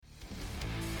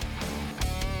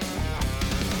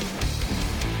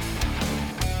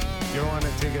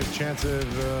think a chance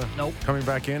of Nope. coming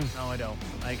back in? No, I don't.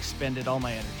 I expended all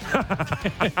my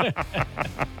energy.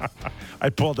 I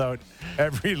pulled out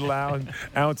every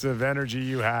ounce of energy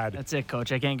you had. That's it,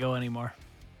 Coach. I can't go anymore.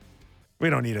 We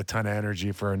don't need a ton of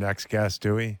energy for our next guest,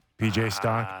 do we? PJ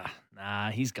Stock? Nah,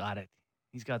 he's got it.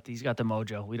 He's got the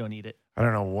mojo. We don't need it. I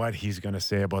don't know what he's going to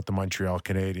say about the Montreal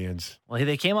Canadiens. Well,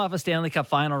 they came off a Stanley Cup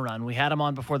final run. We had him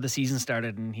on before the season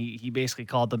started, and he basically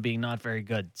called them being not very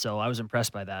good. So I was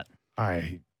impressed by that.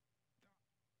 I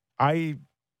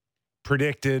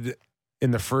predicted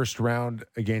in the first round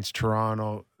against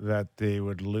Toronto that they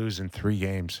would lose in 3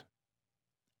 games.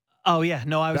 Oh, yeah.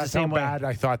 No, I was That's the same how way. bad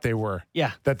I thought they were.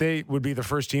 Yeah. That they would be the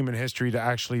first team in history to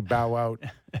actually bow out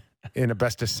in a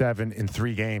best of 7 in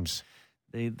 3 games.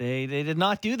 They did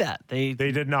not do that. They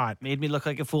did not. Made me look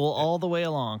like a fool all the way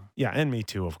along. Yeah, and me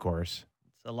too, of course.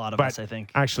 It's a lot of us, I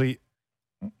think. Actually,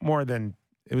 more than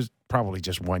it was probably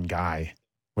just one guy.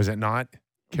 Was it not?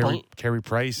 Carey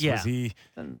Price? Yeah. Was he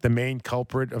the main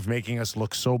culprit of making us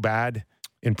look so bad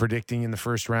in predicting in the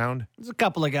first round? There's a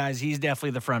couple of guys. He's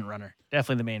definitely the front runner.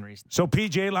 Definitely the main reason. So,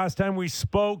 PJ, last time we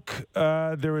spoke,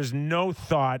 there was no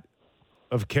thought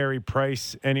of Carey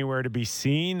Price anywhere to be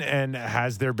seen. And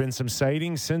has there been some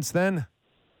sightings since then?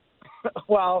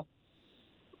 Well,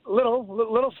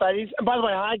 little sightings. And by the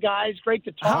way, hi, guys. Great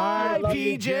to talk. Hi, I love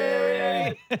you.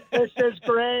 PJ. This is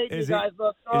great. You guys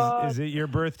look good. Is it your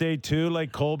birthday, too,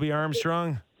 like Colby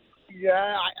Armstrong?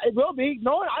 Yeah, it will be.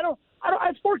 No, I don't. I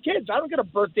have 4 kids. I don't get a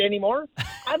birthday anymore.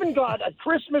 I haven't got a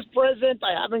Christmas present.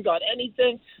 I haven't got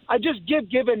anything. I just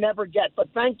give and never get. But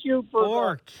thank you for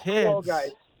 4 kids. Hello,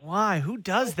 guys. Why? Who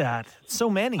does that? So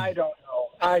many. I don't know.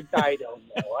 I don't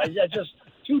know. I just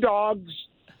 2 dogs.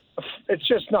 It's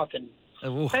just nothing.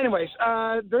 Anyways,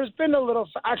 there's been a little.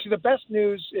 Actually, the best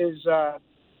news is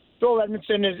Joel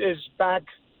Edmondson is back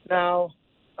now.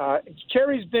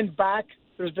 Carey's been back.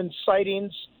 There's been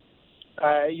sightings.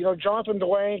 Jonathan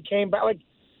Dwayne came back. Like,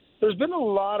 there's been a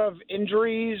lot of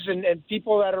injuries and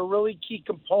people that are really key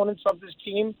components of this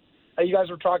team. You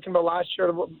guys were talking about last year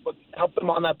to help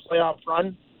them on that playoff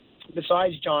run.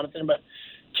 Besides Jonathan, but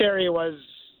Carey was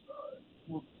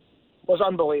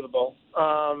unbelievable.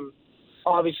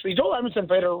 Obviously, Joel Edmondson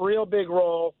played a real big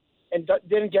role and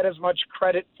didn't get as much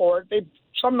credit for it.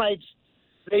 Some nights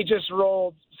they just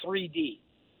rolled 3D,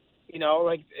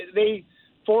 4D.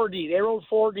 They rolled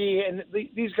 4D, and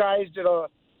these guys did a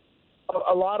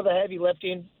lot of the heavy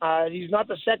lifting. He's not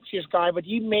the sexiest guy, but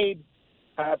he made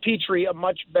Petrie a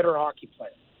much better hockey player.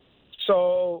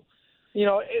 So,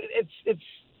 it's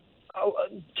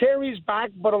Carey's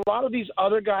back, but a lot of these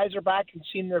other guys are back and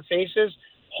seeing their faces.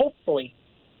 Hopefully,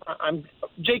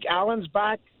 Jake Allen's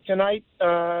back tonight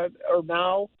or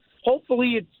now.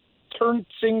 Hopefully, it turns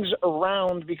things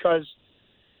around because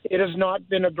it has not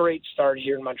been a great start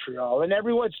here in Montreal, and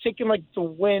everyone's taken like the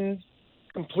wind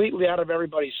completely out of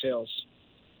everybody's sails.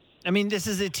 I mean, this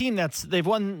is a team they've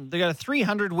got a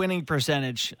 300 winning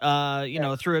percentage,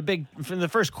 through from the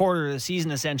first quarter of the season,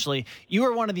 essentially. You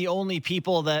were one of the only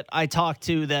people that I talked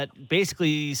to that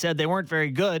basically said they weren't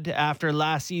very good after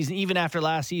last season, even after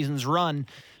last season's run.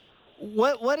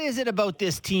 What is it about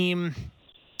this team,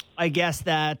 I guess,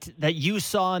 that you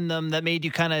saw in them that made you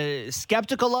kind of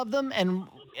skeptical of them? And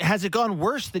has it gone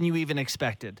worse than you even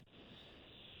expected?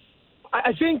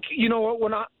 I think,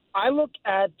 when I look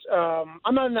at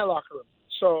I'm not in that locker room,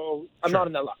 so I'm not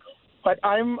in that locker room. But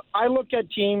I look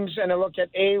at teams and I look at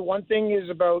one thing is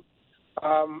about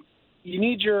you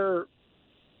need your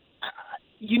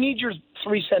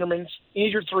 3 centermen. You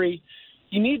need your 3.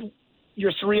 You need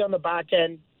your 3 on the back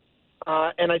end,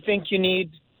 and I think you need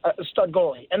a stud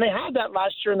goalie. And they had that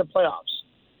last year in the playoffs.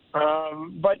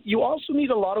 But you also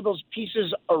need a lot of those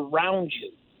pieces around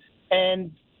you.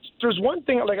 And there's one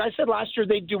thing, like I said last year,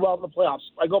 they do well in the playoffs.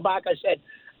 I go back, I said,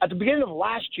 at the beginning of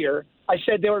last year, I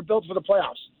said they were built for the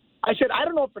playoffs. I said, I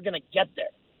don't know if they're going to get there.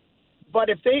 But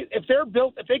if they're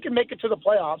built, if they can make it to the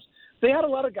playoffs, they had a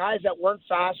lot of guys that weren't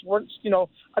fast,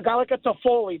 a guy like a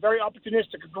Toffoli, very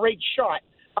opportunistic, a great shot.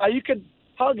 You could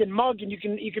hug and mug and you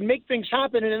can make things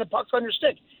happen and then the puck's on your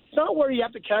stick. It's not where you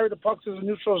have to carry the puck to the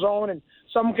neutral zone and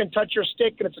someone can touch your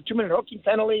stick and it's a 2-minute hooking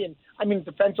penalty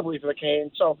defensively for the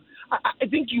Canadiens. So I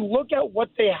think you look at what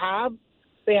they have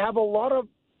a lot of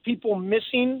people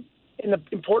missing in the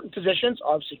important positions.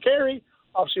 Obviously Carey,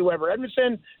 obviously Weber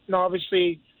Edmondson, and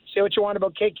obviously say what you want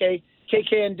about KK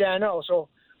and Danault. So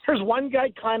there's one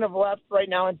guy kind of left right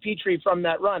now in Petrie from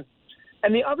that run.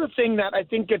 And the other thing that I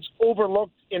think gets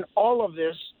overlooked in all of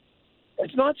this,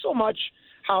 it's not so much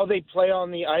how they play on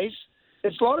the ice.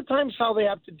 It's a lot of times how they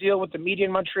have to deal with the media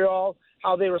in Montreal,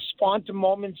 how they respond to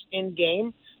moments in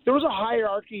game. there was a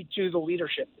hierarchy to the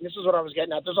leadership. And this is what I was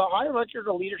getting at. There's a hierarchy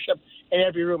to leadership in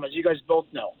every room, as you guys both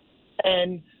know.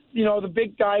 And, the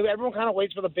big guy, everyone kind of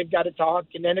waits for the big guy to talk,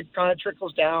 and then it kind of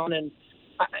trickles down. And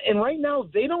right now,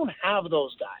 they don't have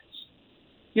those guys.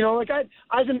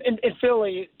 I've in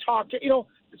Philly talked,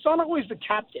 it's not always the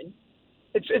captain.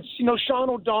 It's Sean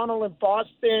O'Donnell in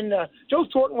Boston. Joe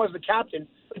Thornton was the captain,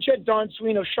 but you had Don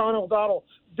Sweeney, Sean O'Donnell,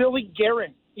 Billy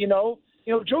Guerin,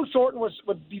 Joe Thornton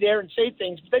would be there and say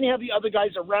things, but then you have the other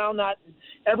guys around that, and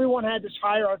everyone had this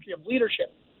hierarchy of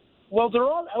leadership. Well, they're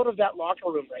all out of that locker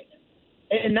room right now,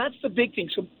 and that's the big thing.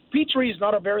 So Petrie is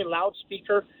not a very loud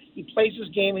speaker. He plays his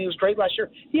game, and he was great last year.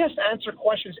 He has to answer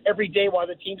questions every day while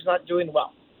the team's not doing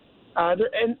well.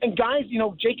 And guys,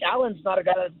 Jake Allen's not a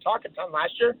guy that didn't talk a ton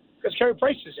last year because Carey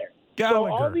Price is there.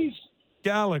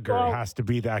 Gallagher has to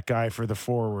be that guy for the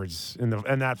forwards in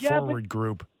that forward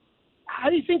group. How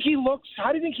do you think he looks?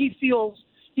 How do you think he feels?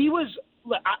 He was.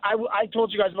 I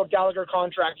told you guys about Gallagher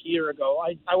contract a year ago.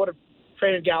 I would have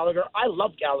traded Gallagher. I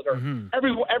love Gallagher.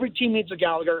 Mm-hmm. Every team needs a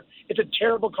Gallagher. It's a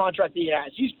terrible contract that he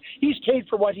has. He's paid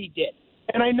for what he did,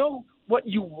 and I know what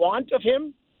you want of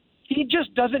him. He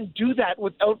just doesn't do that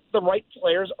without the right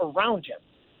players around him.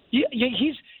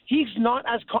 He's not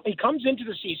as he comes into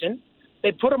the season.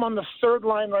 They put him on the third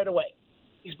line right away.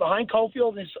 He's behind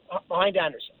Caulfield and he's behind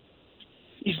Anderson.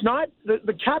 He's not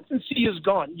the captaincy is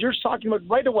gone. You're talking about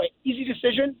right away. Easy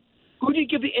decision. Who do you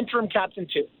give the interim captain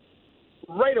to?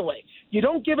 Right away. You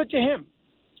don't give it to him.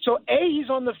 So A, he's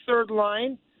on the third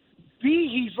line. B,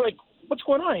 he's like, what's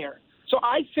going on here? So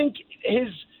I think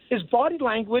his body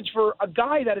language for a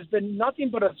guy that has been nothing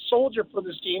but a soldier for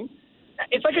this team,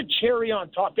 it's like a cherry on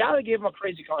top. Yeah, they gave him a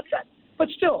crazy contract, but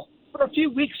still, for a few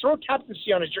weeks, throw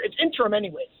captaincy on his jersey. It's interim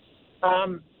anyways.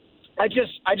 I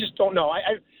just don't know.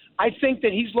 I think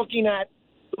that he's looking at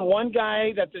the one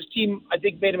guy that this team I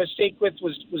think made a mistake with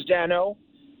was Dano,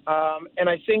 and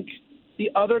I think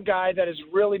the other guy that is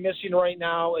really missing right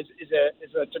now is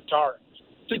a Tatar.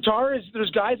 Tatar is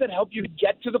there's guys that help you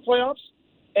get to the playoffs,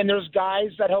 and there's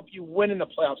guys that help you win in the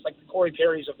playoffs, like the Corey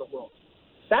Perrys of the world.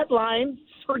 That line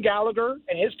for Gallagher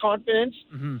and his confidence,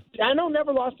 Dano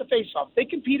never lost a faceoff. They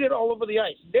competed all over the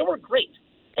ice. They were great,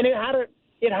 and it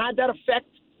had that effect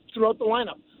throughout the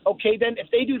lineup. Okay, then if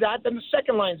they do that, then the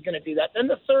second line is going to do that. Then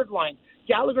the third line,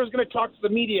 Gallagher is going to talk to the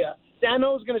media.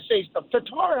 Dano is going to say stuff.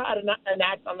 Tatar had an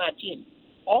act on that team.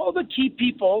 All the key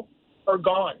people are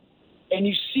gone, and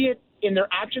you see it in their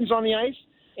actions on the ice,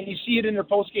 and you see it in their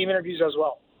post-game interviews as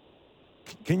well.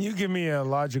 Can you give me a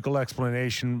logical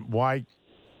explanation why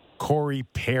Corey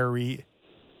Perry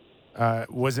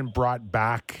wasn't brought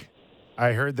back?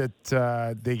 I heard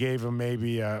that they gave him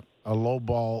maybe a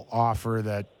lowball offer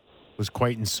that was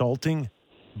quite insulting,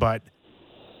 but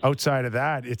outside of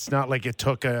that, it's not like it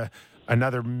took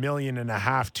another $1.5 million,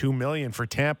 $2 million for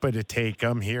Tampa to take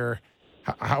him here.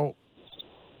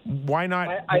 Why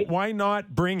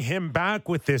not bring him back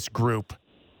with this group?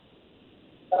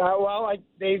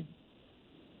 They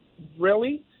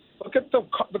really look at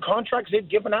the contracts they've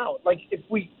given out. Like if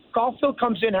Caulfield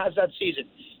comes in, has that season,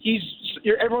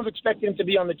 everyone's expecting him to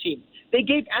be on the team. They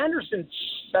gave Anderson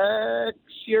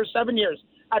 7 years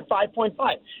at 5.5.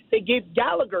 They gave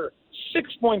Gallagher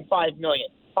 $6.5 million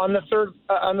on the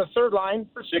third line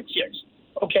for 6 years.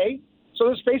 Okay, so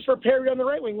there's space for Perry on the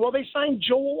right wing. Well, they signed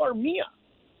Joel Armia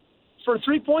for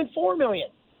 $3.4 million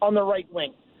on the right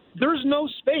wing. There's no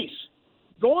space.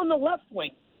 Go on the left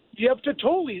wing. You have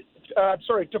Toffoli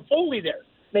there,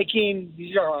 making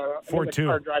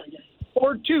 4-2.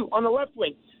 4-2 on the left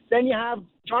wing. Then you have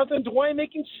Jonathan Drouin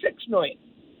making $6 million,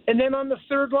 and then on the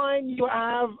third line you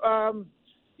have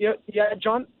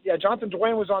Jonathan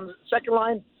Drouin was on the second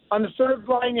line. On the third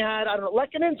line you had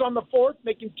Lekkonen's on the fourth,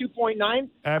 making 2.9.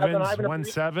 Evans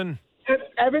 1.7.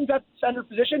 Evans at the center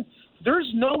position.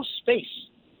 There's no space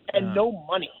and no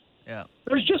money. Yeah,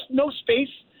 there's just no space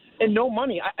and no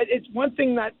money. It's one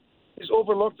thing that is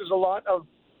overlooked. There's a lot of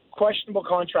questionable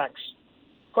contracts,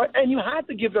 and you had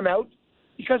to give them out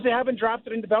because they haven't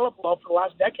drafted and developed well for the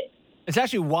last decade. It's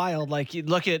actually wild. Like, you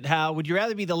look at how, would you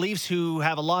rather be the Leafs who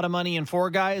have a lot of money and four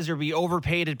guys, or be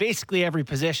overpaid at basically every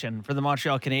position for the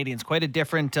Montreal Canadiens? Quite a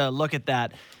different look at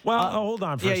that. Well, hold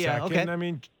on for a second. Okay. I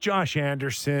mean, Josh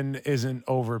Anderson isn't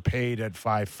overpaid at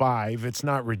 5.5. It's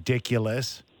not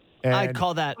ridiculous. I'd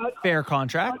call that fair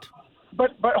contract.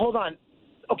 But hold on.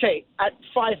 Okay, at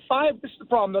 5.5, this is the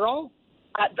problem. They're all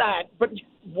at that. But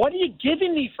what are you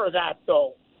giving me for that,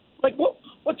 though? Like,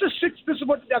 what's a six? This is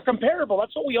what comparable.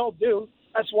 That's what we all do.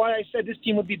 That's why I said this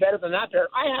team would be better than that pair.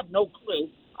 I have no clue.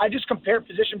 I just compare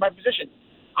position by position.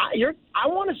 I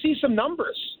want to see some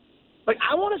numbers. Like,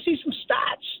 I want to see some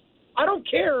stats. I don't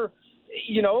care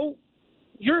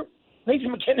you're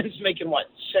Nathan McKinnon's making what,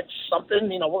 6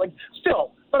 something,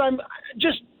 still. But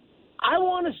I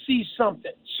want to see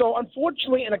something. So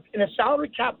unfortunately, in a salary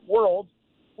cap world,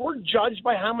 we're judged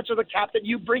by how much of the cap that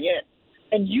you bring in,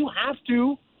 and you have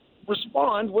to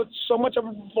respond with so much of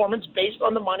a performance based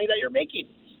on the money that you're making.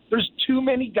 There's too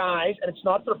many guys, and it's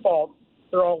not their fault.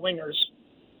 They're all wingers,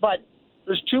 but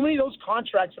there's too many of those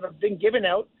contracts that have been given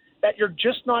out that you're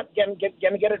just not going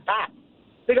to get it back.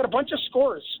 They got a bunch of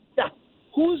scorers. Yeah,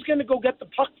 who's going to go get the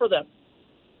puck for them?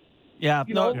 Yeah,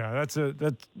 that's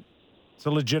a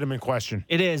legitimate question.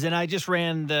 It is, and I just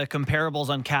ran the comparables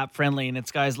on Cap Friendly, and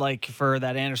it's guys like for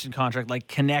that Anderson contract, like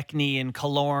Konechny and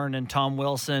Killorn and Tom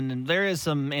Wilson, and there is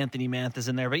some Anthony Manthis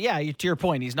in there. But yeah, to your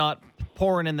point, he's not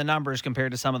pouring in the numbers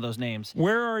compared to some of those names.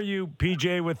 Where are you,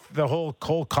 PJ, with the whole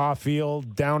Cole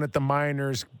Caulfield down at the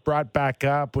minors, brought back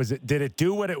up? Did it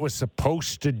do what it was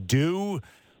supposed to do?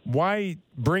 Why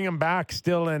bring him back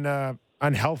still in an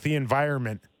unhealthy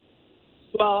environment?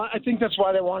 Well, I think that's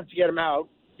why they wanted to get him out,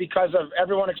 because of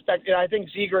everyone expected. I think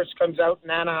Zegras comes out in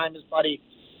Anaheim, his buddy,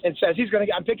 and says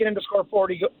I'm picking him to score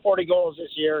 40 goals this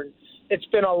year. And it's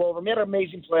been all over. We had an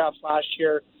amazing playoffs last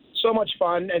year, so much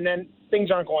fun, and then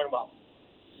things aren't going well.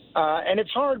 And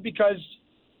it's hard because,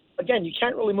 again, you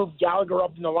can't really move Gallagher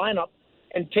up in the lineup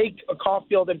and take a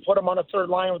Caulfield and put him on a third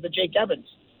line with a Jake Evans.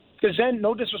 Because then,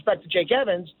 no disrespect to Jake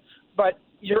Evans, but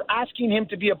you're asking him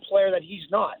to be a player that he's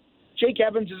not. Jake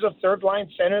Evans is a third-line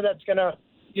center that's going to,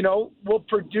 will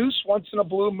produce once in a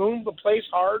blue moon, but plays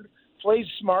hard, plays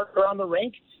smart around the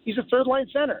rink. He's a third-line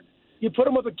center. You put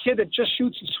him with a kid that just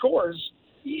shoots and scores,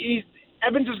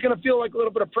 Evans is going to feel like a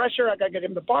little bit of pressure. I got to get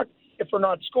him the puck if we're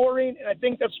not scoring, and I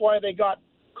think that's why they got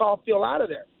Caulfield out of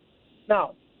there.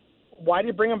 Now, why did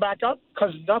you bring him back up?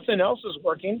 Because nothing else is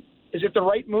working. Is it the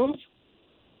right move?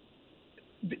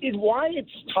 Why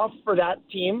it's tough for that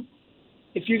team,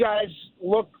 if you guys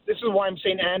look, this is why I'm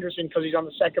saying Anderson, because he's on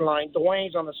the second line.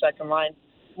 Dwayne's on the second line.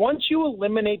 Once you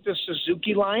eliminate the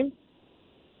Suzuki line,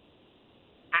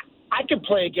 I can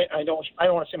play against, I don't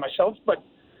want to say myself, but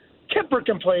Kipper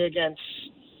can play against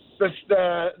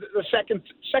the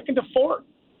second to fourth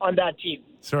on that team.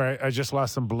 Sorry, I just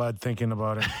lost some blood thinking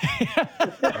about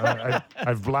it.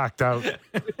 I've blacked out.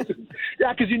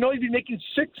 Yeah, because you'd be making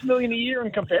 $6 million a year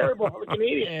in comparable for the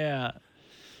Canadians. Yeah.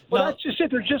 Well, that's just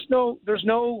it. There's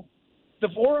no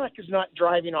Dvorak is not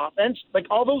driving offense. Like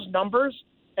all those numbers,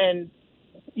 and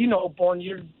Bourne,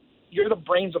 you're the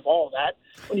brains of all of that.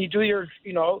 When you do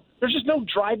there's just no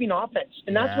driving offense,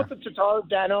 and that's what the Tatar,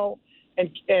 Dano, and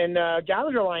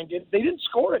Gallagher line did. They didn't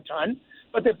score a ton,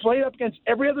 but they played up against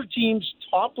every other team's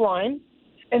top line,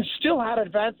 and still had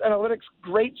advanced analytics,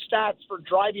 great stats for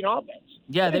driving offense.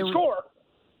 Yeah, they score.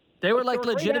 They were like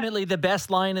legitimately the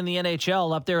best line in the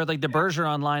NHL, up there with like the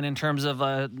Bergeron line in terms of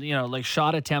like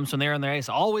shot attempts when they're on their ice,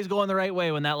 always going the right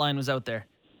way when that line was out there.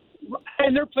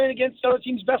 And they're playing against the other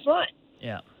team's best line.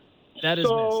 Yeah, that is.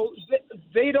 So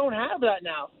they don't have that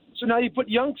now. So now you put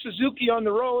young Suzuki on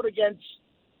the road against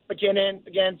McKinnon,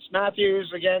 against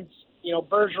Matthews, against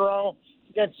Bergeron,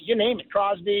 against you name it,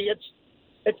 Crosby.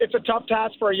 It's a tough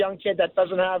task for a young kid that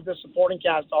doesn't have the supporting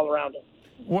cast all around him.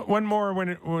 One more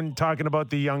when talking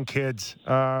about the young kids,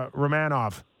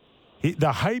 Romanov.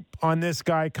 The hype on this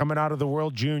guy coming out of the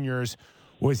World Juniors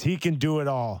was he can do it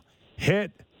all.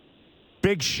 Hit,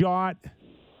 big shot,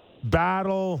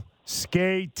 battle,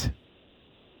 skate,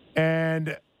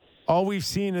 and all we've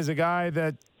seen is a guy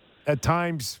that at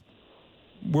times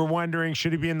we're wondering,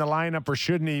 should he be in the lineup or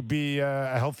shouldn't he be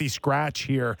a healthy scratch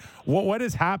here? What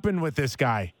has happened with this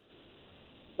guy?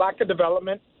 Lack of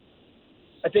development.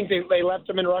 I think they left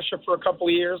him in Russia for a couple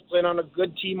of years, playing on a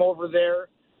good team over there.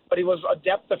 But he was a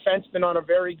depth defenseman on a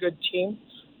very good team.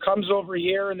 Comes over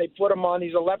here, and they put him on.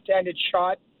 He's a left-handed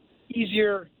shot.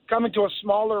 Easier coming to a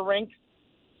smaller rink,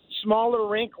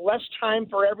 less time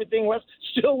for everything,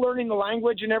 still learning the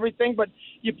language and everything. But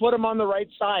you put him on the right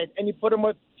side, and you put him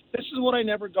with – this is what I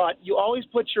never got. You always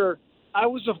put I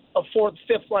was a fourth,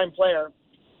 fifth-line player.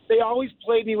 They always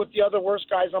played me with the other worst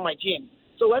guys on my team.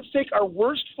 So let's take our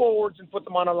worst forwards and put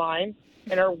them on a line,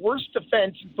 and our worst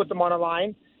defense and put them on a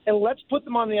line, and let's put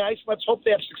them on the ice. Let's hope they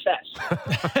have success.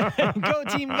 Go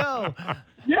team, go!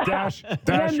 Yeah.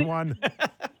 Dash one.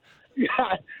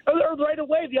 Yeah, right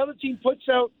away the other team puts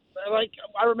out. Like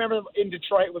I remember in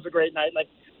Detroit it was a great night. Like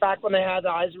back when they had the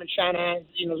Yzerman, Shanahan,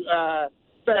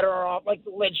 Fedorov, like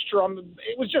Lidstrom.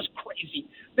 It was just crazy.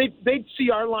 They'd see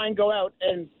our line go out,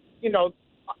 and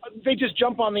they just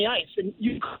jump on the ice, and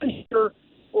you couldn't hear.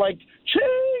 Like,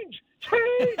 change,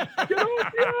 get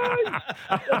off the ice.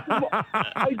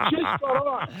 I just got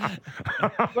on.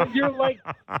 But you're like,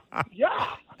 yeah.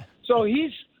 So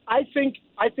I think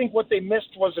what they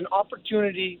missed was an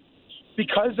opportunity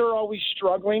because they're always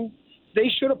struggling. They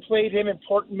should have played him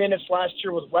important minutes last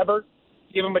year with Weber,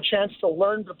 give him a chance to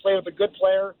learn to play with a good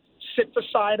player, sit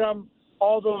beside him,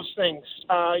 all those things.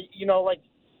 Like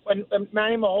when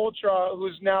Manny Malhotra,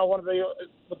 who's now one of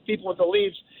the people with the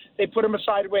Leafs, they put him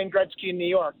beside Wayne Gretzky in New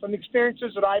York. From the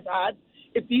experiences that I've had,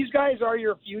 if these guys are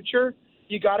your future,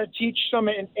 you got to teach them,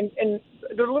 and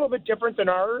they're a little bit different than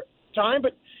our time,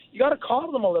 but you got to call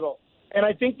them a little. And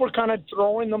I think we're kind of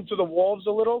throwing them to the wolves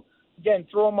a little. Again,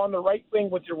 throw them on the right wing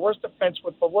with your worst defense,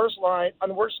 with the worst line on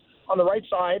the right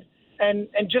side, and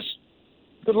just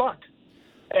good luck.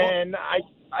 And I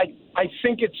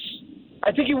think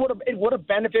it would have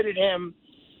benefited him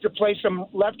to play some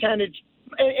left-handed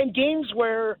in games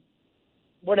where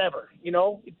whatever,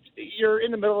 you're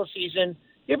in the middle of the season.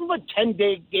 Give him a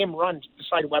 10-day game run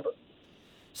beside Weber.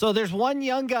 So there's one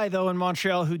young guy, though, in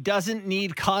Montreal who doesn't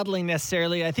need coddling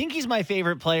necessarily. I think he's my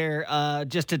favorite player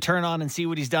just to turn on and see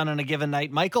what he's done on a given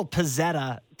night. Michael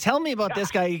Pezzetta. Tell me about this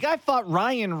guy. You guy fought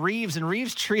Ryan Reeves, and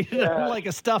Reeves treated him like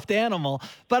a stuffed animal.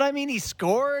 But, I mean, he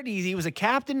scored. He was a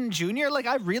captain in junior. Like,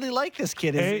 I really like this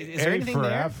kid. Is there anything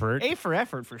there? Effort. A for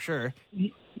effort, for sure.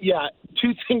 Yeah,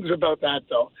 two things about that,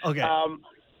 though. Okay.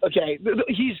 Okay,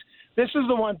 This is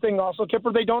the one thing also,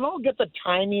 Kipper. They don't all get the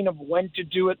timing of when to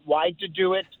do it, why to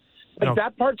do it.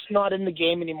 That part's not in the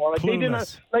game anymore. Like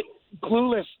Clueless.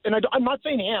 Clueless. And I'm not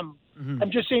saying him. Mm-hmm.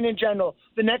 I'm just saying in general.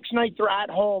 The next night they're at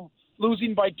home,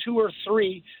 losing by 2 or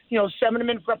 3. 7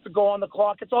 minutes left to go on the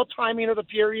clock. It's all timing of the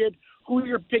period, who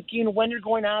you're picking, when you're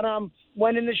going at them,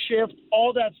 when in the shift,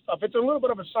 all that stuff. It's a little bit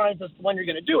of a science as to when you're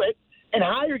going to do it and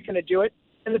how you're going to do it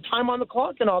and the time on the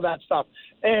clock and all that stuff.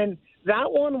 And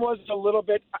that one was a little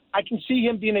bit. I can see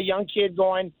him being a young kid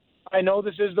going, I know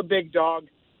this is the big dog.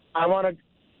 I want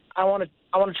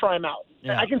to try him out.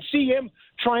 Yeah. I can see him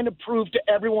trying to prove to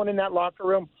everyone in that locker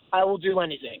room, I will do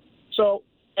anything. So,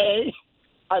 A,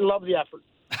 I love the effort.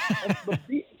 But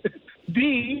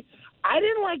B, I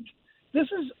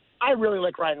really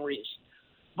like Ryan Reeves.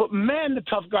 But man, the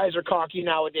tough guys are cocky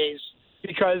nowadays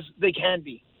because they can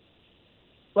be.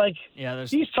 Like,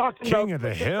 he's talking about King of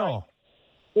the Hill.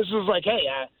 This was like, hey,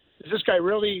 is this guy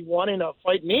really wanting to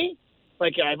fight me?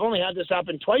 Like, I've only had this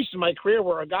happen twice in my career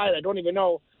where a guy that I don't even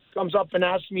know comes up and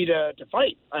asks me to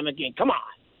fight. I'm again, come on.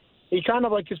 He kind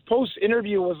of like his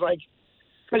post-interview was like,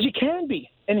 because he can be.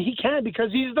 And he can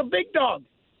because he's the big dog.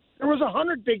 There was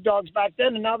 100 big dogs back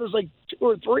then, and now there's like 2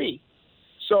 or 3.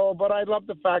 So, but I love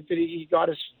the fact that he got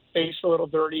his face a little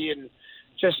dirty and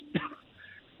just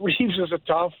Reeves is a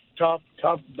tough,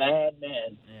 bad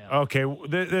man. Yeah. Okay,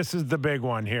 this is the big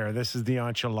one here. This is the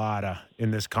enchilada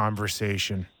in this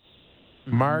conversation.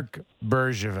 Mm-hmm. Marc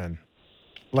Bergevin.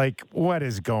 Like, what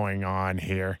is going on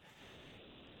here?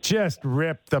 Just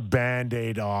rip the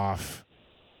Band-Aid off.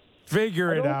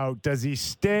 Figure it out. Does he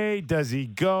stay? Does he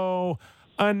go?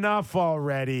 Enough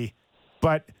already.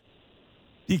 But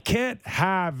you can't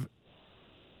have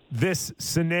this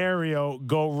scenario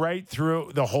go right through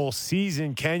the whole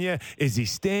season, can you? Is he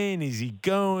staying? Is he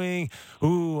going?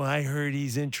 Ooh, I heard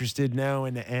he's interested now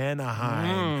in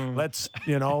Anaheim. Let's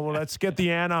get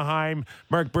the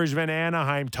Marc Bergevin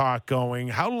Anaheim talk going.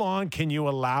 How long can you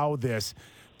allow this?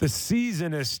 The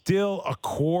season is still a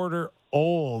quarter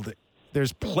old.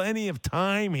 There's plenty of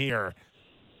time here.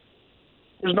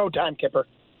 There's no time, Kipper.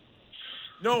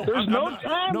 No, there's no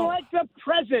time like the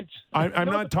present. I'm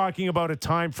not talking about a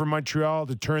time for Montreal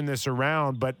to turn this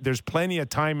around, but there's plenty of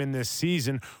time in this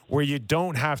season where you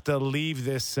don't have to leave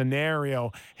this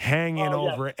scenario hanging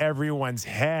over everyone's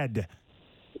head.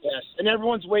 Yes, and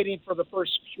everyone's waiting for the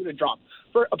first shoe to drop.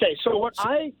 So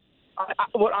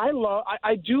I love,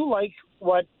 I do like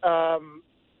what I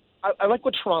like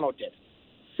what Toronto did.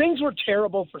 Things were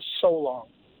terrible for so long.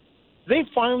 They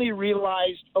finally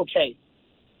realized, okay.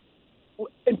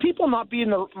 And people might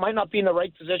not be in the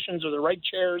right positions or the right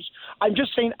chairs. I'm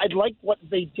just saying I'd like what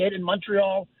they did, and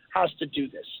Montreal has to do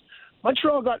this.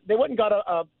 Montreal went and got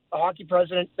a hockey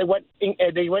president. They went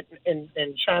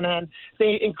in Shanahan.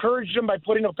 They encouraged him by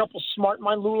putting a couple smart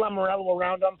minds, Lou Lamoriello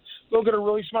around him. Go get a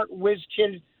really smart whiz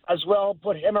kid as well,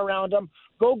 put him around him.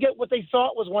 Go get what they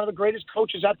thought was one of the greatest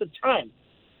coaches at the time.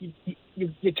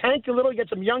 You tank a little, you get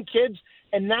some young kids,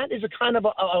 and that is a kind of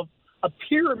a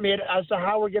pyramid as to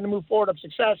how we're going to move forward of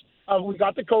success. We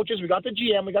got the coaches, we got the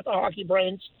GM, we got the hockey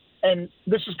brains, and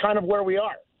this is kind of where we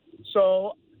are.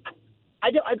 So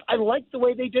I like the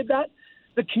way they did that.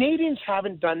 The Canadians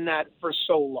haven't done that for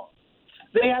so long.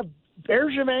 They have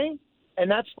Bergevin,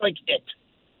 and that's like it.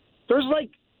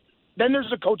 Then there's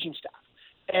the coaching staff.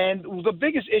 And the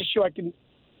biggest issue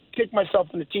kick myself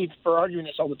in the teeth for arguing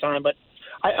this all the time, but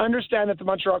I understand that the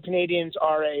Montreal Canadiens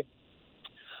are a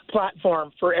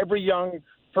platform for every young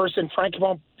person,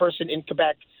 francophone person in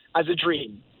Quebec as a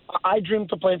dream. I dream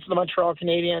to play for the Montreal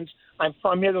Canadiens. I'm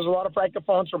from here. There's a lot of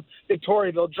francophones from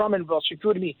Victoriaville, Drummondville,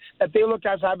 Chicoutimi that they look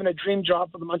as having a dream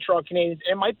job for the Montreal Canadiens.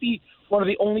 It might be one of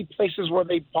the only places where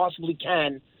they possibly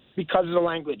can because of the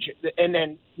language. And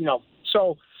then,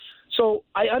 so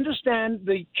I understand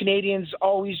the Canadians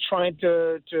always trying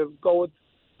to go with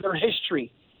their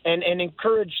history and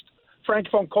encourage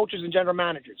francophone coaches and general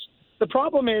managers. The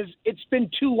problem is it's been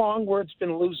too long where it's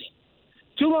been losing.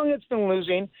 Too long it's been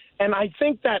losing, and I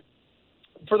think that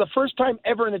for the first time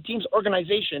ever in the team's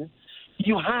organization,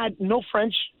 you had no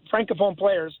francophone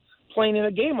players playing in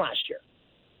a game last year.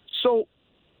 So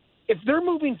if they're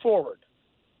moving forward,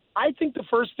 I think the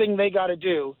first thing they got to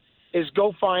do is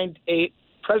go find a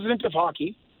president of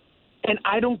hockey, and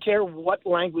I don't care what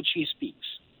language he speaks.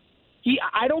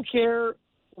 I don't care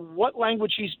what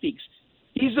language he speaks.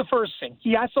 He's the first thing.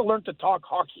 He has to learn to talk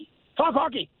hockey. Talk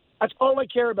hockey. That's all I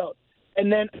care about. And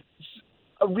then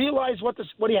realize what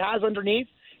he has underneath,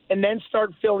 and then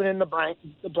start filling in the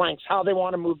blanks, how they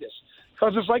want to move this.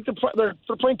 Because it's like they're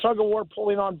playing tug of war,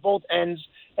 pulling on both ends.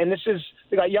 And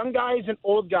they got young guys and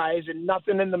old guys, and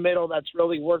nothing in the middle that's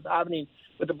really worth having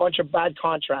with a bunch of bad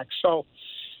contracts. So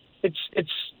it's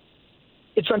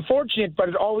unfortunate, but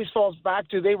it always falls back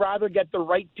to they rather get the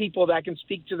right people that can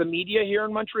speak to the media here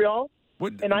in Montreal.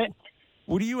 What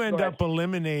do you end up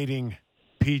eliminating,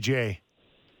 PJ?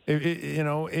 In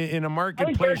a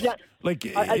marketplace,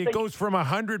 it goes from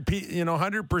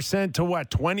 100% to what,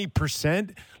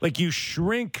 20%? Like you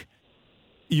shrink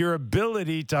your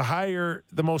ability to hire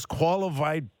the most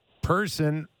qualified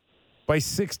person by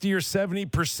 60 or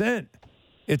 70%.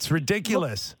 It's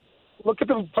ridiculous. Look at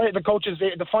the coaches.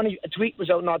 The funny tweet was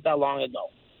out not that long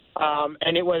ago,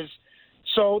 and it was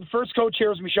so the first coach here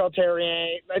was Michel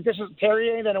Therrien. This is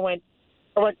Therrien. Then I went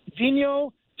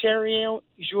Vigneault, Therrien,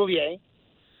 Julier.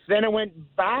 Then it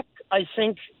went back, I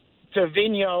think, to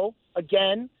Vigneault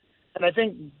again, and I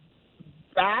think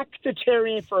back to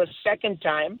Therrien for a second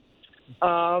time,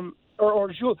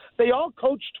 or Jules. They all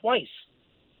coached twice.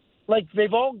 Like,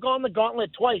 they've all gone the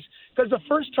gauntlet twice. Because the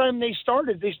first time they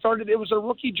started, it was a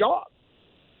rookie job.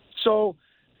 So,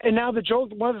 and now the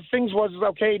joke, one of the things was,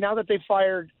 okay, now that they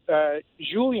fired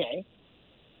Julien,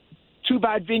 too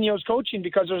bad Vigneault's coaching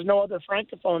because there's no other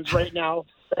francophones right now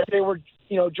that they were,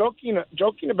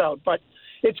 joking about. But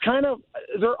it's kind of,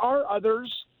 there are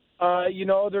others,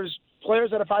 there's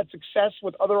players that have had success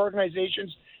with other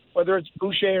organizations, whether it's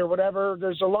Boucher or whatever.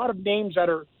 There's a lot of names that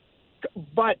are,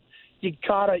 but you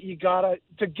gotta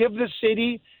to give the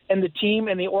city and the team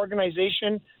and the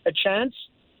organization a chance.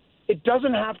 It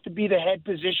doesn't have to be the head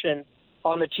position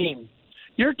on the team.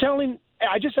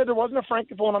 I just said there wasn't a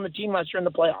francophone on the team last year in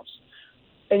the playoffs.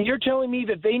 And you're telling me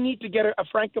that they need to get a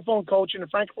francophone coach and a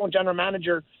francophone general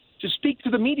manager to speak to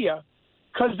the media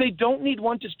because they don't need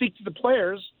one to speak to the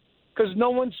players because no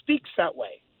one speaks that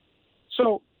way.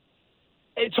 So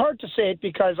it's hard to say it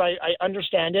because I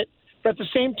understand it. But at the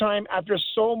same time, after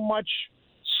so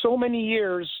many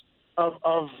years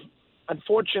of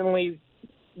unfortunately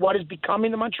what is becoming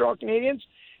the Montreal Canadiens,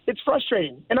 it's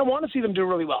frustrating. And I want to see them do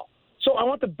really well. So I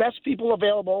want the best people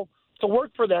available to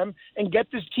work for them and get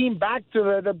this team back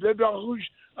to the Bleu Blanc Rouge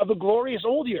of the glorious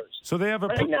old years. So they have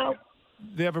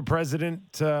they have a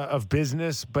president of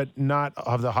business, but not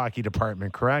of the hockey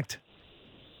department, correct?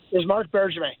 There's Marc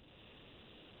Bergevin.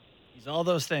 He's all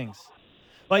those things.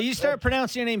 Well, you start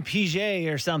pronouncing your name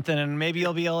PJ or something, and maybe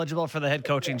you'll be eligible for the head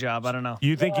coaching job. I don't know.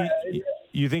 You think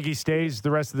he stays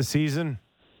the rest of the season?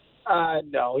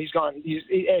 No, he's gone.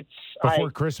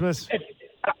 Before Christmas?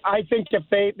 I think if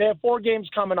they have 4 games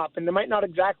coming up, and they might not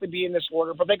exactly be in this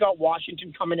order, but they got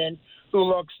Washington coming in, who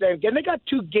looks again. They got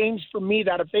 2 games for me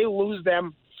that if they lose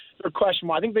them, they're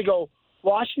questionable. I think they go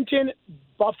Washington,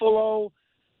 Buffalo,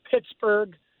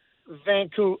 Pittsburgh,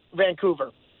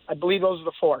 Vancouver. I believe those are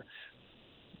the 4.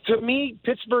 To me,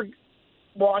 Pittsburgh,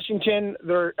 Washington,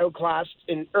 they're outclassed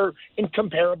in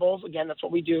comparables. Again, that's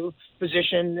what we do,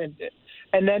 position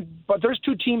and then. But there's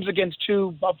 2 teams against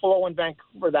 2, Buffalo and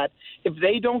Vancouver, that if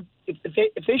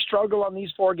they struggle on these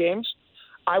 4 games,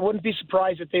 I wouldn't be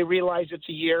surprised if they realize it's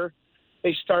a year.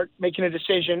 They start making a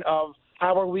decision of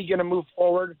how are we going to move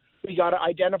forward. We got to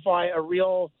identify a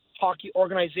real hockey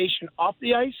organization off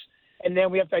the ice, and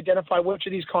then we have to identify which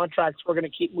of these contracts we're going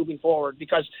to keep moving forward.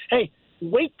 Because hey,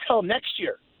 wait till next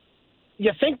year.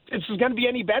 You think this is going to be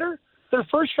any better? Their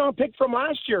first round pick from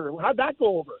last year, how'd that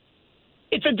go over?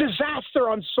 It's a disaster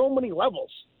on so many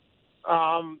levels.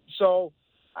 So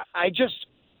I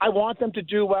I want them to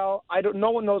do well.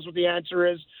 No one knows what the answer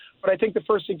is, but I think the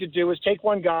first thing to do is take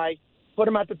one guy, put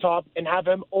him at the top, and have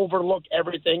him overlook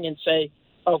everything and say,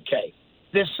 okay,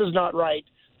 this is not right.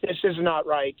 This is not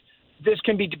right. This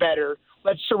can be better.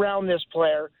 Let's surround this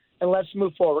player and let's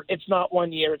move forward. It's not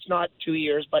 1 year. It's not 2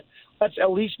 years, but let's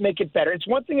at least make it better. It's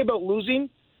one thing about losing.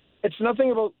 It's nothing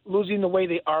about losing the way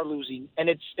they are losing, and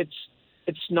it's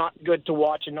not good to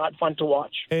watch and not fun to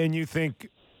watch. And you think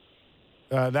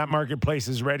that marketplace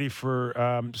is ready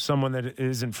for someone that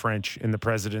isn't French in the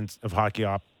president of hockey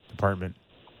op department?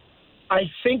 I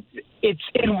think it's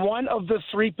in one of the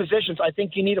three positions. I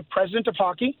think you need a president of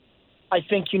hockey. I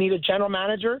think you need a general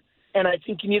manager, and I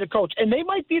think you need a coach. And they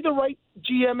might be the right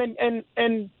GM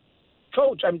and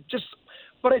coach.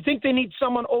 But I think they need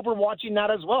someone overwatching that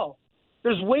as well.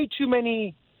 There's way too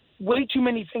many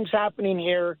things happening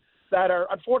here that are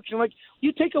unfortunate. Like,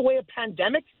 you take away a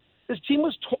pandemic, this team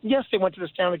was yes, they went to the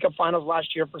Stanley Cup Finals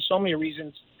last year for so many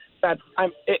reasons that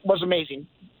it was amazing.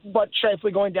 But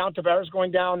Scheifele going down, Tavares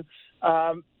going down,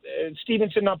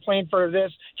 Stevenson not playing for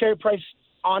this, Carey Price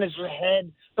on his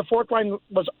head. The fourth line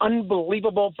was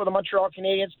unbelievable for the Montreal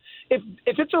Canadiens. If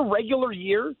it's a regular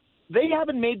year, they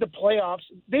haven't made the playoffs.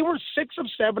 They were 6 of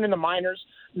 7 in the minors,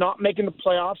 not making the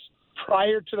playoffs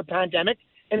prior to the pandemic,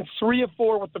 and 3 of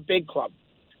 4 with the big club.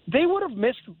 They would have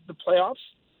missed the playoffs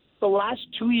the last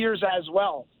 2 years as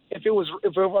well if it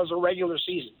was a regular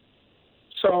season.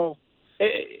 So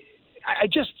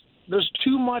there's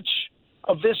too much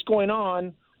of this going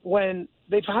on when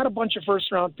they've had a bunch of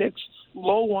first-round picks,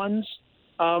 low ones.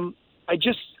 I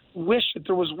just wish that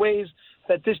there was ways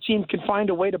that this team can find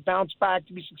a way to bounce back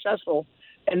to be successful,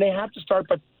 and they have to start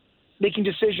by making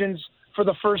decisions for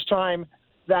the first time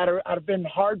that have been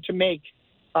hard to make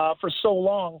for so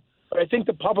long. But I think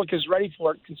the public is ready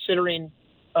for it, considering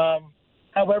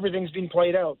how everything's been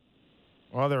played out.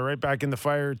 Well, they're right back in the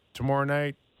fire tomorrow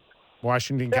night.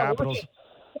 Washington Capitals.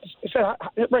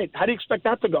 Right. How do you expect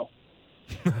that to go?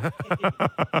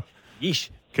 Yeesh.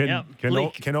 Can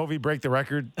Ovi break the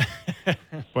record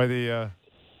by the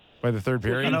third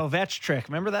period? An Ovechkin trick.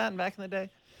 Remember that back in the day?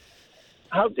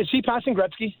 How is he passing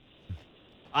Gretzky?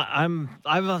 I'm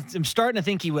starting to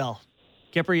think he will.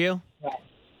 Kipper, you?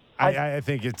 I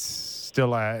think it's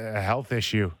still a health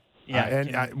issue.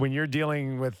 Yeah. When you're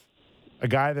dealing with a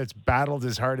guy that's battled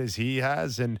as hard as he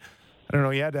has, and I don't know,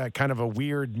 he had a kind of a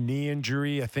weird knee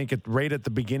injury, I think right at the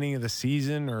beginning of the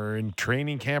season or in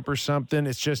training camp or something.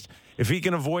 It's just, if he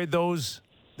can avoid those,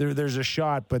 there's a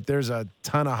shot, but there's a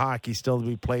ton of hockey still to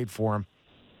be played for him.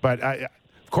 But, of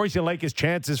course, you like his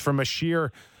chances from a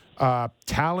sheer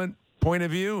talent point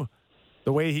of view.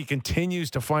 The way he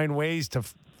continues to find ways to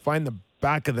find the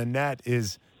back of the net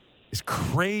is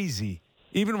crazy.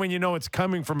 Even when you know it's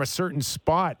coming from a certain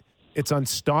spot, it's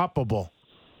unstoppable.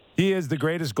 He is the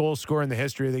greatest goal scorer in the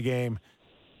history of the game,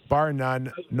 bar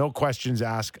none, no questions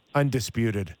asked,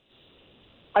 undisputed.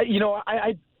 I'd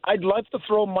love to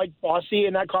throw Mike Bossy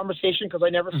in that conversation because I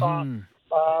never saw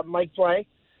Mike play.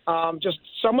 Just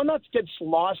someone that gets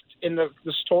lost in the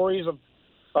stories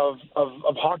of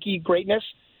hockey greatness.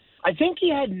 I think he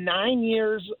had 9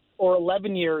 years or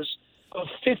 11 years of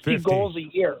 50 goals a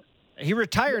year. He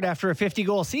retired after a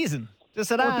 50-goal season. Just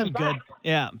said, I'm good.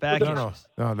 Yeah, back. No,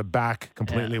 the back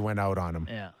completely went out on him.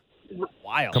 Yeah.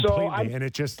 Wild. Completely, and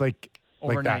it just like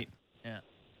overnight. Like that. Yeah.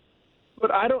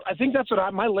 But I think that's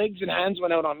what my legs and hands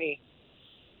went out on me.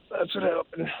 That's what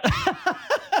happened.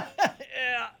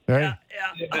 Yeah.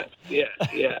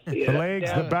 Yeah. The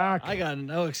legs, the back. I got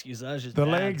no excuse. I was just the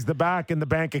legs, the back, and the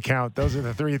bank account. Those are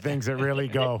the three things that really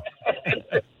go.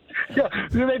 Yeah,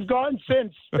 they've gone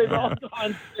since. They've all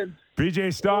gone since.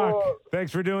 BJ Stock,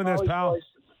 thanks for doing this, pal.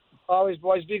 Always,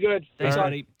 boys. Be good. Thanks,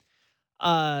 buddy.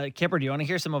 Kipper, do you want to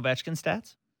hear some Ovechkin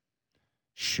stats?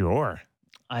 Sure.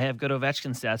 I have good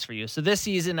Ovechkin stats for you. So this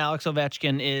season, Alex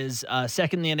Ovechkin is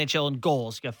second in the NHL in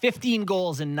goals. He got 15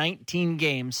 goals in 19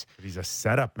 games. But he's a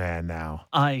setup man now.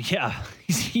 Yeah.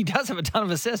 He does have a ton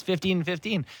of assists, 15,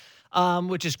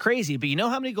 which is crazy. But you know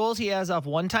how many goals he has off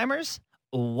one-timers?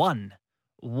 One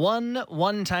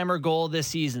one-timer goal this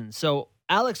season. So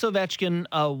Alex Ovechkin,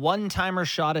 one-timer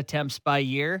shot attempts by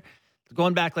year.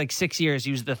 Going back like 6 years,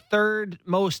 he was the third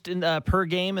most per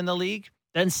game in the league.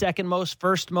 Then second most,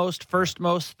 first most,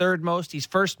 third most. He's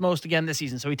first most again this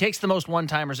season. So he takes the most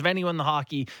one-timers of anyone in the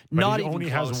hockey. But not he even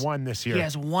only close. has one this year. He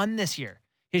has one this year.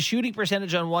 His shooting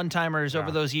percentage on one-timers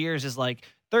over those years is like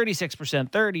 36%,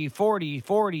 30,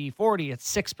 40.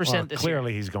 It's 6% this year.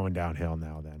 Clearly he's going downhill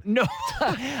now then. No,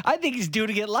 I think he's due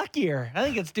to get luckier. I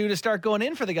think it's due to start going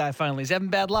in for the guy finally. He's having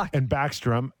bad luck. And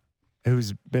Backstrom,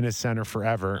 who's been his center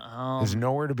forever, is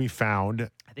nowhere to be found.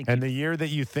 And the year that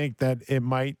you think that it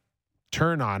might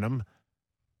turn on him,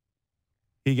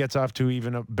 he gets off to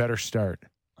even a better start.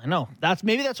 I know. That's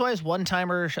why his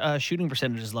one-timer shooting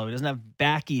percentage is low. He doesn't have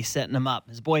Backy setting him up.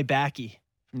 His boy Backy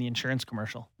from the insurance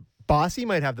commercial. Bossy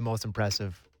might have the most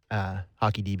impressive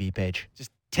hockey DB page.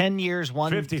 Just 10 years,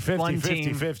 one 50, 50, one 50,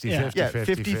 team. 50, Yeah. 50,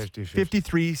 50, 50,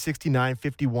 53, 69,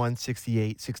 51,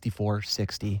 68, 64,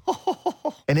 60.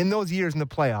 And in those years in the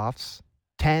playoffs,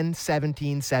 10,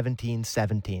 17, 17,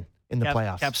 17 in the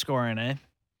playoffs. Kept scoring, eh?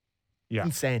 Yeah.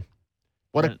 Insane.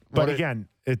 But again,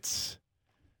 it's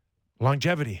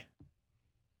longevity.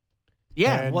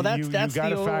 Yeah, and well, that's you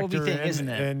the OV thing, isn't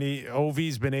it? And the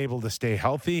OV's been able to stay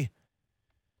healthy.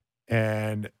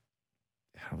 And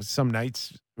some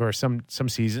nights or some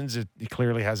seasons, it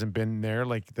clearly hasn't been there,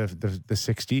 like the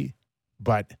 60.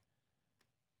 But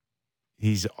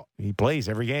he plays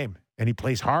every game, and he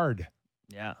plays hard.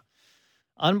 Yeah.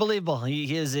 Unbelievable.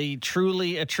 He is a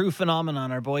true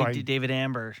phenomenon. Our boy David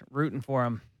Amber, rooting for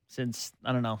him since,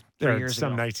 I don't know, 3 years ago.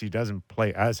 Some nights he doesn't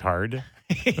play as hard.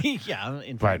 Yeah,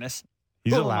 in fairness.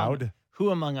 He's allowed.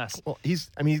 Who among us? Well, he's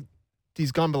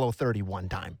gone below 30 one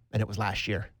time, and it was last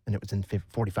year, and it was in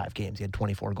 45 games. He had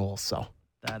 24 goals, so.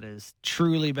 That is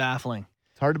truly baffling.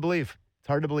 It's hard to believe. It's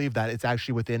hard to believe that it's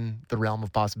actually within the realm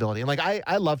of possibility. And like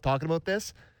I love talking about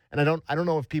this, and I don't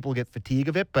know if people get fatigue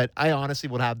of it, but I honestly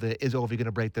would have is Ovi going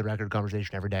to break the record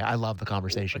conversation every day. I love the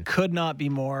conversation. It could not be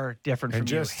more different from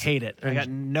you. Hate it. I got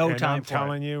no time for it. I'm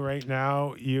telling you right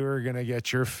now, you're going to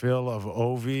get your fill of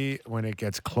Ovi when it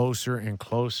gets closer and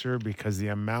closer, because the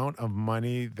amount of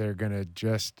money they're going to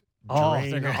just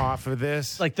drain off of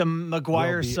this. Like the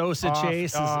Maguire-Sosa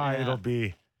chase.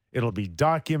 It'll be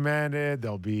documented.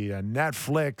 There'll be a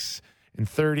Netflix and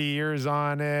 30 years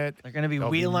on it. They're going to be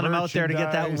wheeling him out there to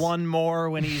get that one more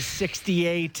when he's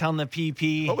 68 on the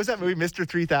PP. What was that movie, Mr.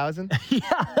 3000? Yeah.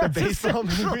 The baseball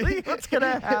movie? What's going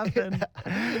to happen?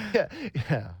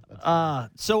 Yeah.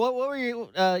 So what were you?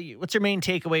 What's your main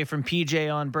takeaway from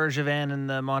PJ on Bergevin and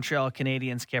the Montreal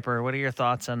Canadiens skipper? What are your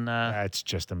thoughts on? That's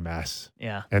just a mess.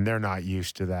 Yeah, and they're not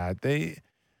used to that. They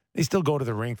still go to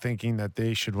the rink thinking that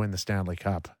they should win the Stanley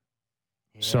Cup.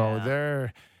 Yeah. So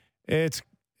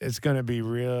it's going to be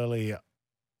really,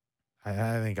 I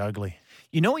think, ugly.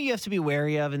 You know what you have to be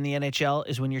wary of in the NHL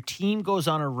is when your team goes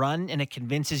on a run and it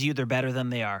convinces you they're better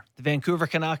than they are. The Vancouver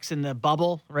Canucks in the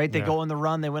bubble, right? They go on the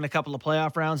run, they win a couple of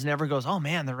playoff rounds, and everyone goes, oh,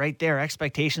 man, they're right there.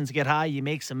 Expectations get high. You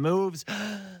make some moves.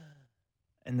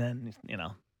 And then,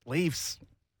 Leafs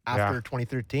after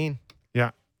 2013. Yeah.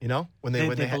 When they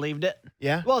believed it.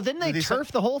 Yeah. Well, didn't they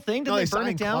turf the whole thing? Didn't they burn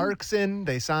it down? Clarkson.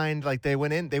 They signed, they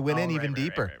went in even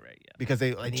deeper. Right. Because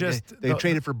they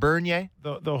traded for Bernier.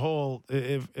 The whole,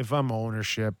 if I'm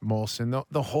ownership, Molson,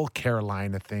 the whole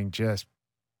Carolina thing just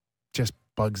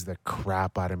bugs the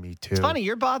crap out of me too. It's funny,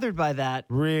 you're bothered by that.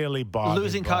 Really bothered.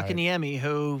 Losing Kotkaniemi,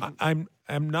 who I'm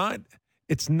not.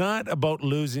 It's not about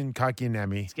losing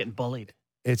Kotkaniemi. He's getting bullied.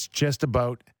 It's just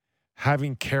about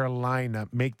having Carolina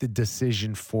make the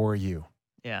decision for you.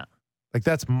 Yeah. Like,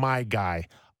 that's my guy.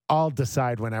 I'll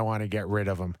decide when I want to get rid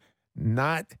of him.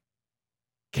 Not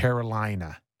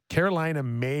Carolina. Carolina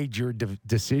made your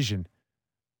decision.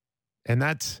 And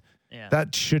that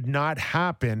should not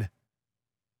happen.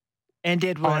 And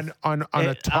did with on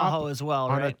a top as well,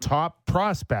 on right? a top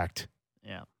prospect.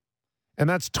 Yeah. And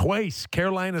that's twice.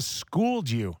 Carolina schooled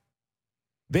you.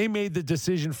 They made the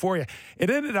decision for you. It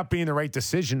ended up being the right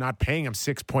decision, not paying him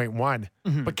 6.1.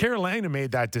 Mm-hmm. But Carolina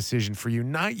made that decision for you,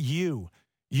 not you.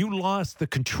 You lost the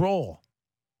control.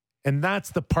 And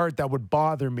that's the part that would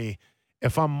bother me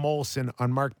if I'm Molson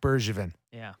on Marc Bergevin.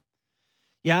 Yeah.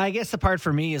 Yeah, I guess the part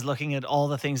for me is looking at all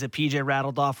the things that PJ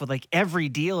rattled off with, every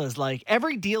deal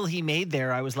he made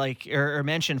there, I was or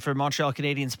mentioned for Montreal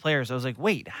Canadiens players. I was like,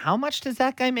 wait, how much does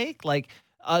that guy make?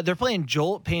 They're paying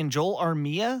Joel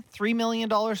Armia $3 million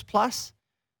plus.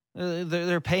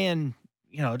 They're paying,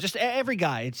 just every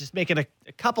guy. It's just making a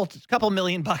couple $1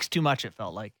 million too much. It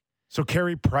felt like. So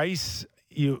Carey Price,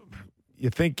 you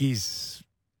think he's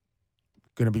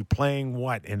going to be playing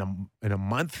what in a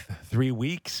month, 3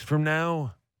 weeks from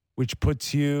now, which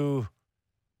puts you.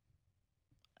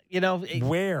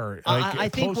 Where? I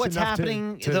think what's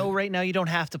happening though right now, you don't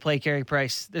have to play Carey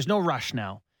Price. There's no rush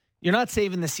now. You're not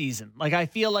saving the season. I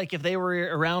feel like if they were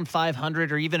around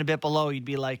 500 or even a bit below, you'd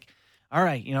be like, all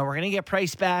right, we're going to get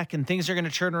Price back and things are going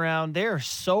to turn around. They're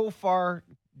so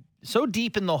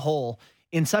deep in the hole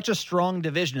in such a strong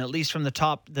division, at least from the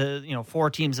top, 4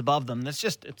 teams above them.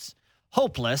 It's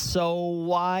hopeless. So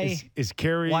why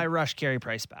rush Carey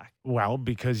Price back? Well,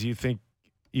 because you think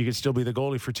you could still be the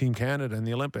goalie for Team Canada in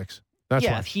the Olympics. That's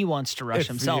yeah, why. if he wants to rush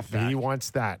himself If back. he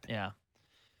wants that. Yeah.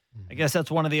 I guess that's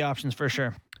one of the options for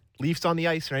sure. Leafs on the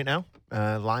ice right now.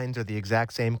 Lines are the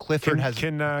exact same. Clifford has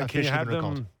Can you officially have been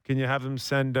recalled. them? Can you have them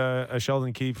send a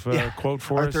Sheldon Keefe quote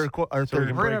for Our us? third, So our we third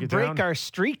can We're break going to it break down? our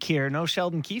streak here. No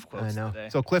Sheldon Keefe I quotes know. today.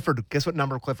 So Clifford, guess what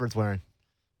number Clifford's wearing?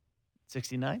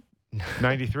 69?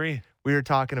 93. We were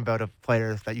talking about a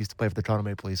player that used to play for the Toronto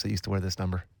Maple Leafs that used to wear this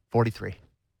number, 43.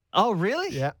 Oh, really?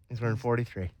 Yeah, he's wearing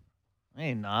 43.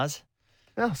 Hey, Nas.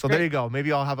 Yeah, so Great. there you go.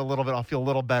 Maybe I'll feel a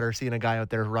little better seeing a guy out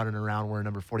there running around wearing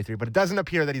number 43. But it doesn't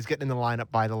appear that he's getting in the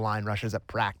lineup by the line rushers at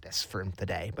practice for him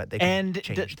today. But they can And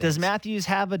change does things. Matthews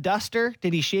have a duster?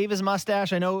 Did he shave his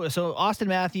mustache? I know. So Austin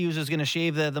Matthews is going to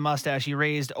shave the mustache. He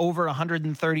raised over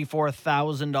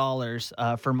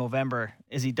 $134,000 for Movember.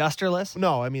 Is he dusterless?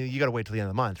 No, I mean you got to wait till the end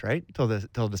of the month, right?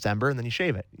 Till December, and then you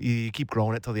shave it. You keep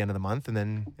growing it till the end of the month, and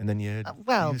then you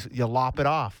you lop it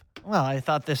off. Well, I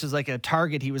thought this was like a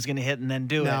target he was going to hit and then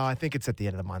do it. No, I think it's at the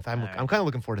end of the month. I'm All right. kind of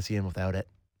looking forward to seeing him without it.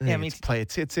 Yeah,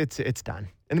 It's done.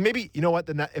 And maybe you know what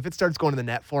if it starts going to the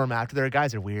net for him after there,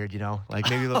 guys are weird, you know. Like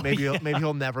maybe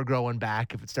he'll never grow one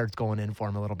back if it starts going in for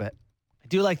him a little bit. I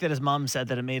do like that his mom said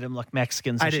that it made him look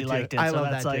Mexican, so I she did too. liked it. I so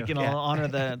love that's that like, too. you know, Yeah. honor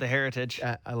the heritage.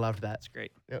 I loved that. That's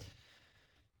great. Yep.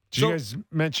 Did you guys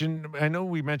mention? I know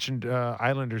we mentioned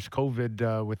Islanders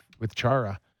COVID with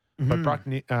Chara, but Brock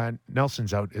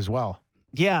Nelson's out as well.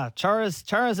 Yeah, Chara's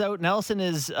out. Nelson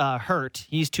is hurt.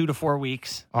 He's 2 to 4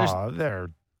 weeks. Oh, they're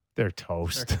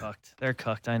toast. They're cooked. They're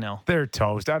cooked. I know. They're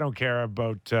toast. I don't care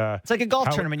about. It's like a golf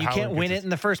How- tournament. You how can't it win gets it in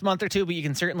the first month or two, but you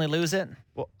can certainly lose it.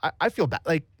 Well, I feel bad.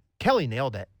 Like Kelly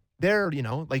nailed it. They're, you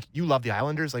know, like you love the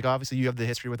Islanders. Like obviously you have the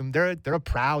history with them. They're a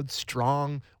proud,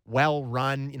 strong, well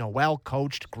run, you know, well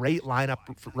coached, great lineup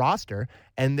roster,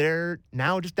 and they're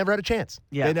now just never had a chance.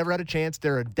 Yeah. They never had a chance.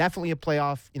 They're definitely a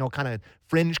playoff, you know, kind of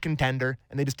fringe contender,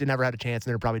 and they just never had a chance,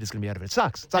 and they're probably just going to be out of it. It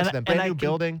sucks. It sucks for them. Brand new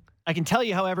building. I can tell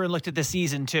you how everyone looked at this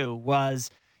season too was,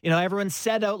 you know, everyone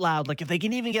said out loud, like, if they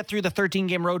can even get through the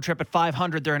 13-game road trip at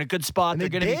 500, they're in a good spot. And They're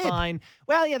they going to be did. fine.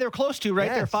 Well, yeah, they're close to, right?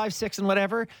 Yes. They're 5-6 and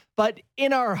whatever. But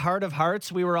in our heart of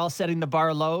hearts, we were all setting the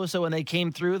bar low. So when they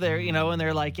came through there, you know, and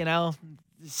they're like, you know,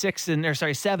 7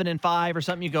 and 5 or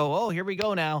something, you go, oh, here we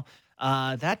go now.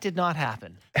 That did not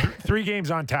happen. 3 games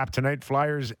on tap tonight: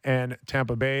 Flyers and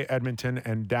Tampa Bay, Edmonton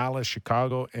and Dallas,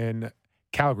 Chicago and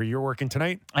Calgary. You're working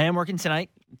tonight. I am working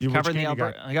tonight. Which Covering the game you got?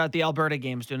 Alberta. I got the Alberta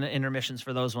games, doing intermissions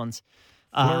for those ones.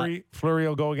 Fleury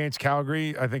will go against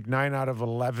Calgary. I think 9 out of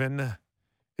 11.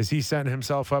 Is he setting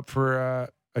himself up for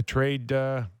a trade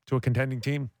to a contending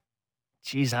team?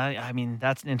 Geez, I mean,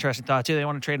 that's an interesting thought, too. They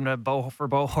want to trade him to Bo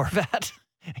Horvat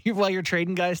while you're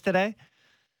trading guys today.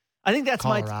 I think that's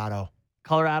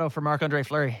Colorado for Marc-Andre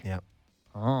Fleury. Yeah.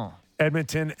 Oh.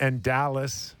 Edmonton and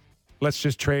Dallas. Let's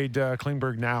just trade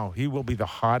Klingberg now. He will be the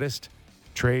hottest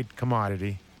trade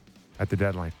commodity at the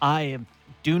deadline. I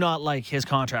do not like his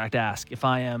contract ask if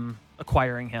I am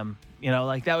acquiring him. You know,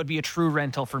 like that would be a true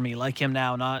rental for me. Like him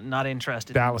now, not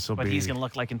interested Dallas in will what be. he's going to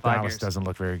look like in 5 Dallas years. doesn't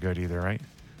look very good either, right?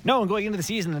 No, and going into the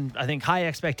season, I think high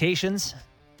expectations.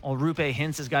 Old Rupe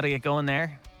Hintz has got to get going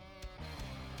there.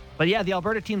 But yeah, the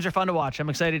Alberta teams are fun to watch. I'm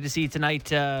excited to see tonight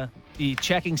the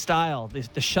checking style, the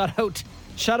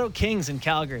shutout Kings in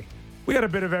Calgary. We got a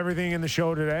bit of everything in the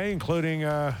show today, including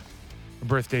a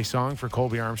birthday song for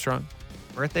Colby Armstrong.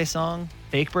 Birthday song,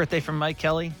 fake birthday from Mike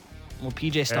Kelly, little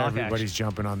PJ Stock Everybody's action.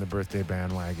 jumping on the birthday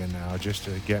bandwagon now just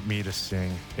to get me to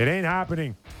sing. It ain't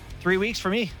happening. 3 weeks for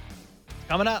me.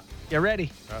 Coming up. Get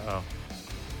ready. Uh-oh.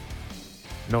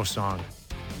 No song.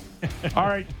 All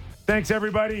right. Thanks,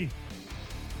 everybody.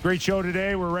 Great show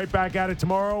today. We're right back at it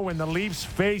tomorrow when the Leafs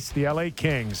face the LA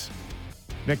Kings.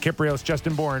 Nick Kiprios,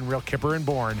 Justin Bourne, Real Kipper and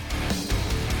Bourne.